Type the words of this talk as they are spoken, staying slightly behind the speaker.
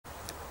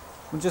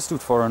We'll just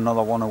look for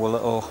another one of our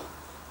little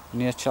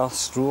nature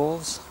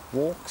strolls,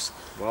 walks.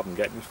 We haven't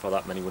getting for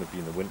that many when it be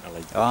in the winter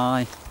like.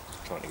 Aye.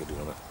 Just trying to get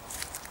on it.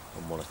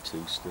 On 1 or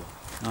 2 still.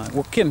 Aye.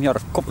 We came here a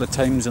couple of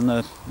times in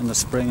the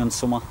spring and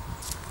summer.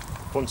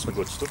 Found some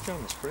good stuff down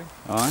in the spring.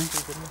 Aye.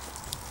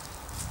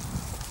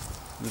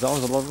 There's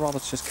always a lot of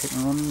rabbits just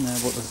kicking around in there,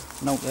 but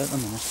there's no there at the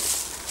minute.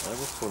 I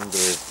was found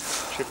the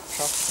chip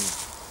traps and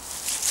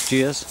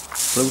Jeers,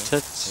 blue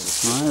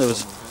tits. Aye, there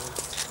was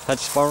hedge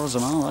sparrows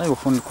and all. Aye, we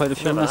found quite a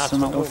few nests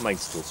in that one. Might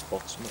still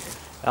spots.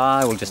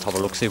 Aye, we'll just have a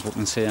look, see if we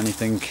can see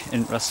anything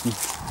interesting.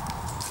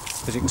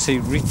 Because you can see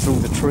right through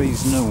the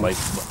trees now.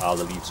 All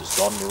the leaves is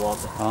gone now,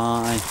 aren't they?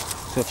 Aye.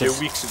 So a few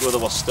weeks ago they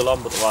were still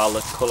on, but there were all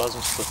the colours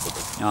and stuff with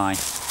it. Aye.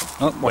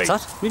 Oh, what's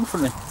that? Right in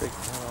front of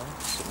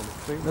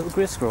me. Little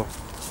grey squirrel.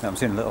 Yeah, I'm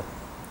seeing a little.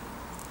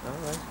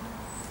 Alright.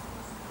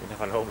 You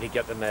never normally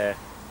get them there.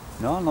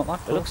 No, not that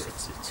close. It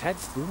looks, its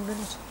head's brown,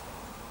 isn't it?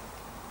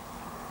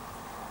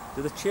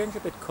 Do they change a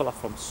bit colour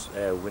from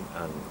winter?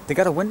 And they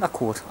get a winter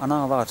coat, I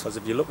know that. Because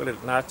if you look at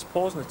it now, it's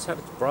pausing its head,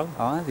 it's brown.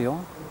 Aye, they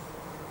are.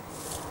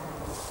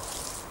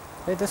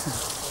 Hey, this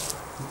is...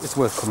 It's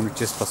worth coming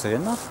just for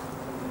saying that.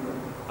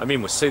 I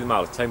mean, we see them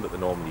all the time, but they're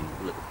normally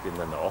in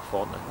then they're off,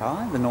 aren't they?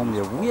 Aye, they're normally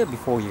away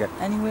before you get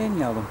anywhere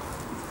near them.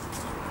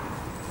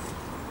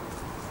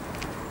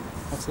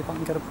 Let's see if I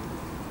can get a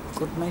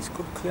good, nice,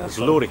 good clear There's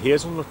a load of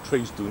hazelnut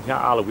trees down here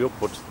all the way up,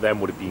 but them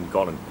would have been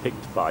gone and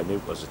picked by now,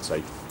 because it's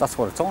like... That's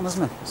what it's on,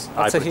 isn't it?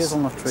 That's a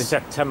hazelnut tree. It's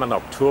September and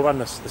October,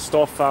 and they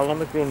start falling on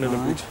the ground in a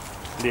good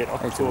late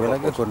October. It's really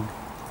like a good one.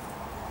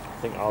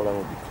 I think all them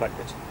will be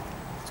collected.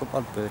 It's up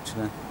that birch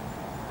there.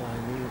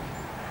 I knew.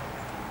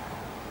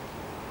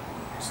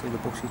 See the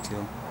bushy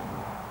tail.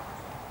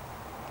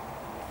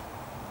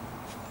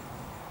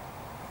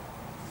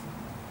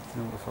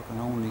 You know, if I can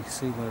only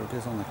see where it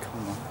is on the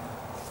camera.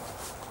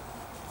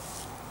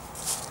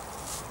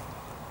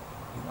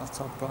 That's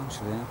that branch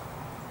there.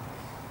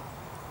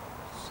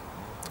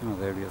 Oh,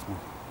 there he is, man.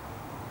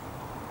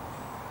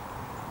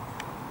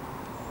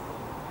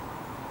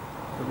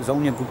 It was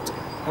only about,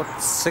 what,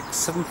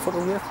 6-7 foot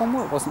away from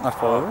it? It wasn't that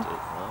far away.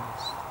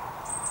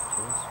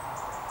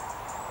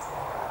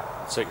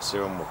 It's like I say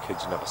when we were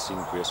kids, you never seen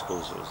grey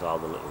squirrels, it was all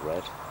the little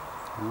red.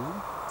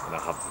 And I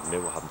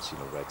haven't seen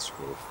a red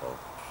squirrel for,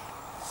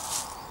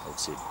 I would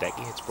say,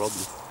 decades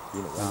probably.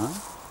 You know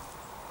that.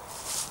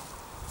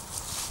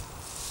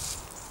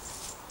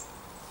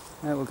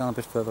 Yeah, we're going a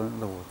bit further into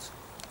the woods.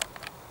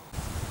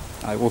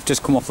 Right, we've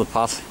just come off the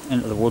path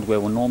into the wood where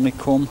we normally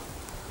come.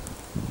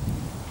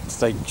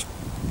 It's like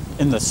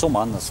in the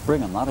summer and the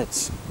spring and that,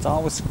 it's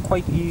always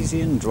quite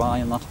easy and dry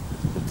and that.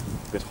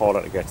 A bit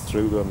harder to get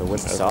through though in the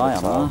winter. It's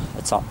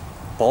that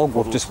bog,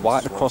 we've just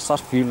walked across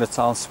that field, it's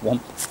all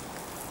swamp.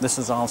 This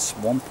is all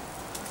swamp.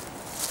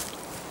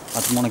 I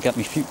didn't want to get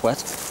my feet wet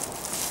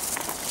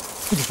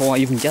before I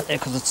even get there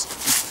because it's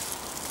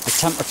the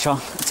temperature,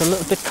 it's a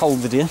little bit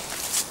cold today.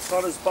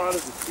 Not as bad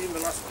as it's been the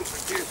last couple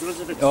of days, was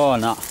it? Oh,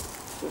 no.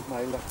 Bit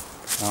milder.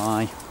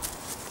 Aye.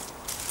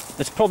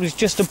 It's probably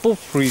just above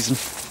freezing.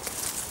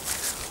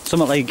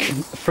 Something like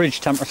fridge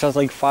temperature's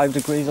like 5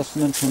 degrees or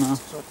something, you know.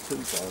 It's not too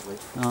bad,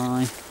 like.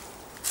 Aye.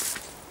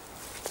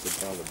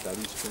 With all the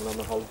berries coming on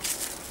the hole.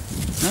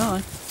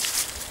 Aye.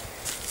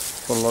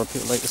 But a lot of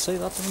people like to see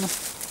that, don't they?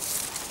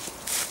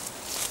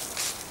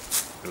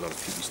 A lot of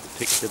people used to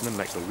pick it, didn't they?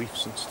 Make the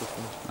reefs and stuff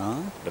in it.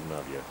 Aye. Didn't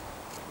have you.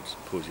 I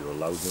suppose you're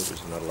allowed now, but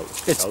you're not allowed to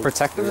pick It's out.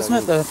 protected, isn't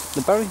it,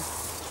 the berry?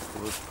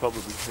 It was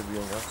probably heavy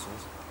on that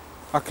sense.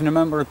 I can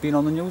remember it being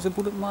on the news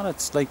about it, man.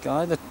 It's like,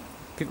 that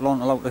people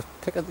aren't allowed to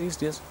pick it these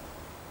days.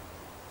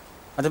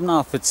 I don't know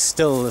if it's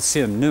still the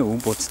same now,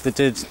 but they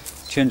did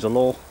change the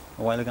law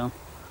a while ago.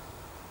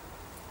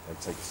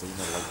 I'd say you're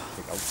not allowed to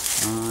pick out.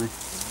 Aye.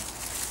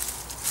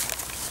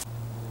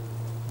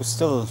 We're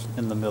still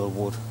in the middle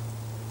wood,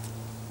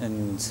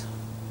 and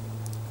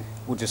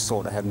we're just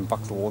sort of heading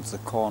back towards the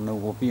car now.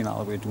 We're being out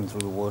of the way doing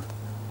through the wood.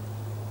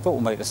 Thought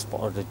we might have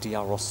spotted a deer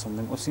or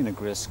something. We've seen a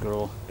grey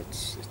squirrel.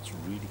 It's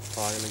really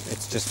quiet.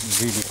 It's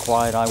just really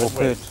quiet. I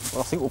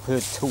think we've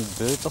heard 2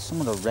 birds or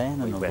something, a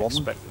wren and a robin. We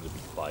expected it to be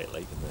quiet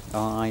like in the...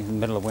 Aye, in the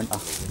middle of winter.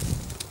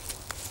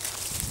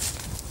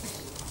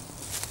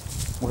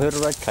 We heard a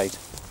red kite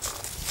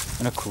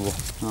and a crow.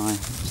 Aye,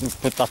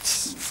 but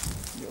that's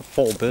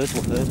 4 birds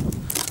we've heard.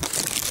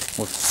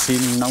 We've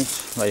seen now,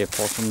 right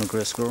apart from the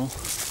grey squirrel.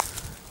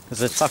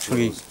 Because it's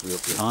actually...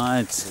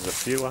 There's a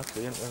few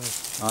actually,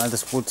 isn't there? Aye,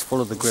 this wood's full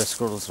of the grey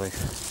squirrels, right.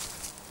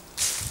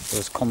 They're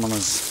as common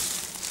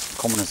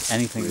as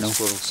anything now.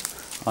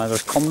 Aye, they're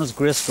as common as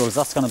grey squirrels.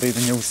 That's going to be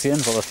the new saying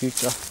for the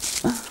future.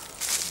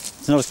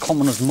 It's not as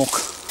common as muck.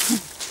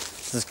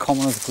 It's as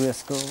common as grey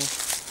squirrels.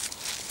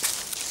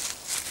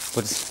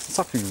 But it's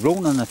actually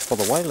ruining it for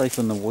the wildlife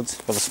in the woods,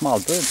 for the small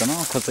birds and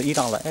all, because they eat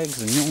all the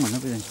eggs and young and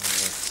everything.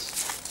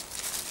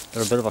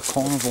 They're a bit of a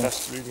carnivore.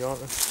 Really, aren't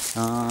they?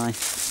 Aye,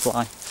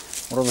 fly.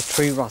 What are the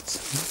tree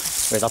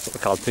rats? Wait, that's what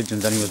they're called,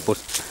 pigeons anyways, but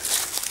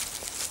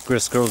grey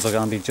squirrels are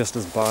going to be just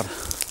as bad.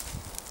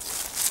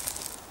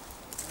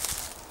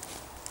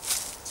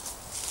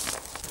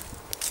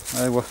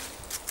 We're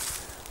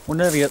We're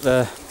nearly at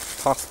the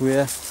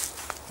pathway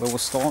where we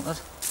started.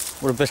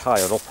 We're a bit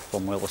higher up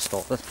from where we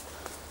started,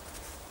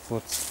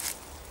 but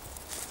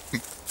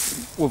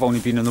we've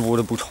only been in the wood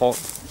about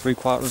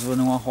 3/4 of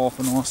an hour, half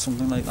an hour,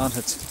 something like that.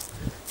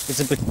 It's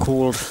a bit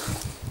cold.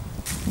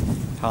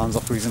 Hands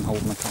are freezing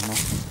holding the camera.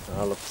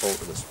 I look forward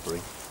to the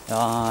spring.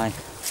 Aye.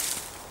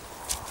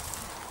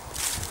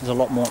 There's a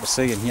lot more to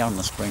see in here in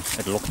the spring.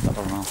 It looks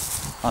better now,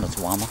 and it's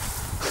warmer.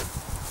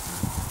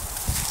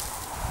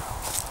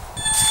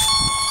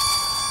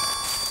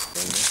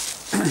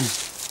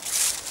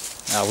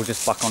 Yeah, we're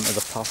just back onto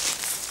the path.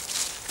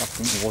 Back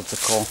into woods the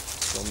core.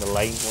 On the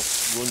line, what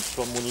runs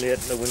from one lane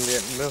to one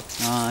lane to mill.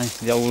 Aye,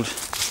 the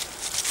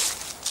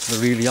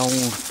really old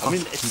path. I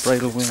mean, it's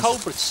bridle ways.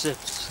 cold, but it's a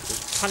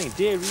sunny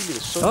day, really. The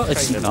sun's Oh,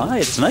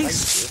 it's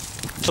nice.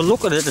 To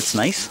look at it, it's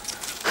nice.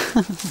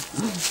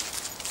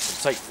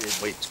 It's like the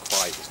way it's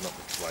quiet, it's not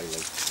the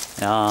twilight.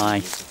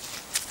 Aye.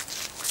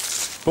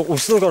 But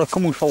we've still got to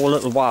come out for our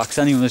little walks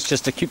anyway, it's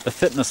just to keep the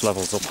fitness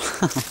levels up.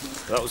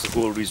 That was the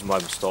whole reason why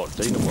we started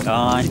doing it,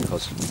 Aye.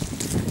 because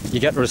you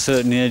get to a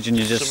certain age and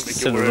you just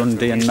sit and run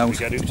day and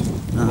night.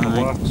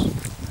 Aye.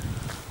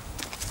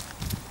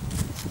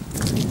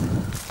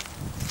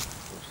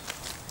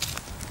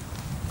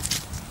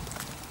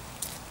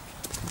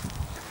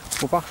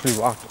 We've actually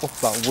walked up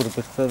that wood a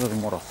bit further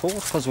than what I thought,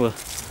 because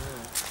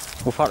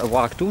we've had to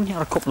walk down here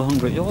a couple of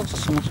 100 yards or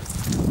something.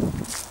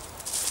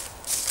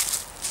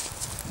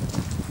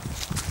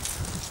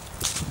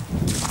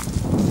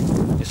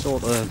 You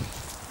sort of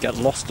get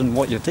lost in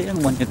what you're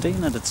doing when you're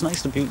doing it. It's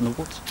nice to be out in the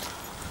woods,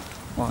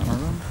 walking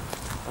around.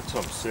 That's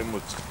what I'm saying,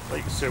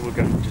 like you say, we're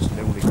getting just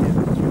new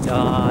again.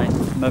 Aye,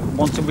 maybe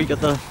once a week at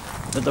the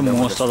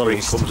most, or the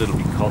least. Comes, it'll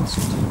be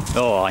constant.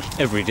 Oh aye,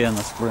 every day in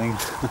the spring.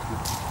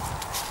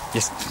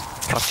 Just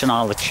catching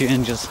all the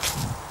changes.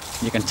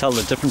 You can tell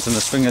the difference in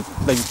the spring.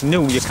 Like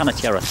new, you cannot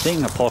hear a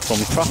thing apart from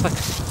traffic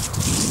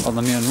on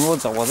the main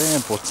roads over there,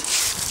 but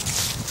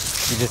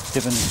you just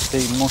didn't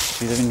see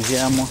much, you didn't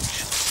hear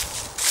much.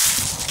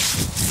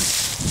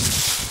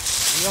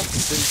 You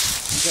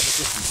get the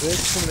different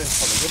birds coming in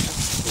from the river.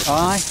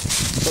 Aye,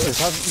 but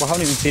we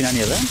haven't even seen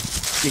any of them.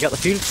 You got the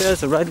field fares,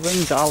 the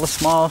redwings, all the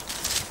small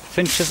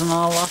finches and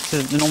all that.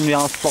 They're normally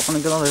all flocking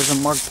together. There's a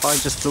magpie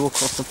just flew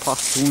across the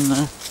path down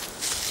there.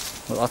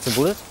 But that's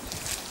about it.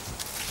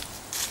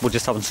 We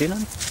just haven't seen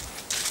any. I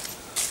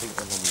think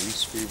I'm on the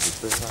east field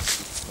with bird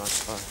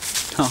magpie.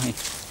 Aye.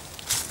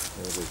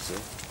 There they go.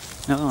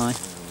 Oh, aye.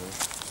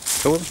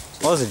 Cool.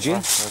 Oh, there's a deer.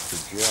 That's a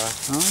deer.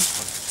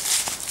 Aye.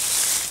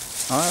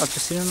 Aye, I've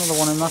just seen another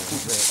one in that.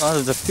 Oh,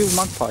 there's a few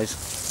magpies.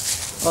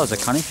 Oh, there's a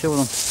canny few of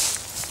them.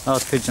 Oh,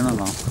 it's pigeon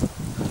and all.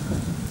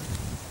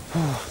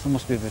 There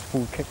must be a bit of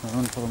food kicking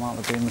around for them all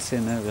to be in the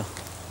same area.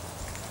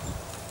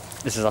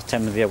 This is that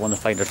time of the year when they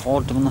find it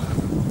hard, don't they?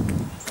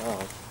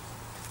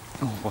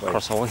 Oh, we're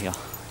across over here.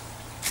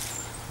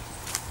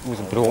 It was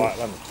a bit of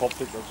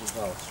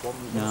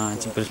yeah,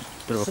 it's a bit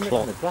of a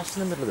clog. The grass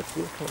in the middle of the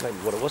field, maybe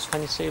what it was, can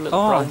you see a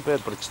little brown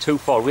bird, but it's too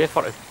far away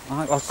for it.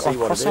 I'll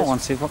cross over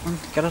and see if I can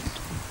get it.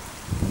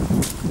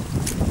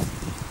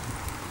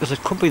 Because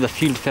it could be the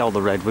field fowl, the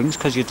redwings,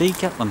 because you do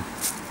get them.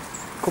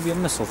 Could be a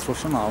missile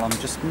thrush and all, I'm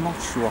just not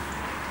sure.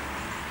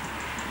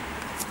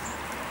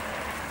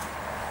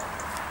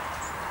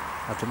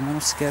 I didn't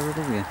want to scare it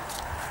away.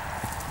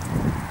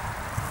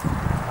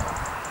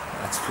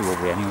 That's flew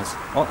away anyways.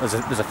 Oh,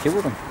 there's a few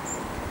of them.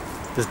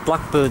 There's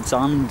blackbirds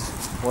and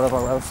whatever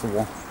else there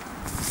were.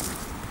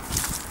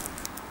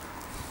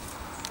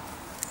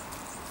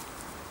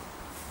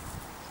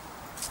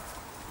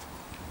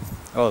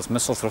 Oh, there's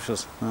missile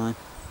thrushes. Aye.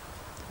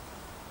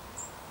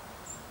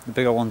 The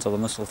bigger ones are the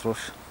missile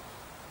thrush.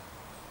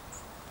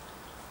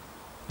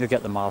 You'll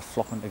get them all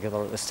flocking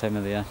together at this time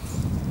of the year.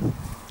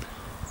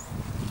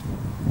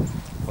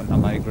 Winter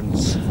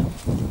migrants,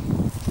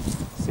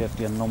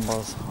 safety in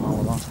numbers,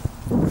 all of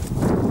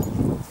that.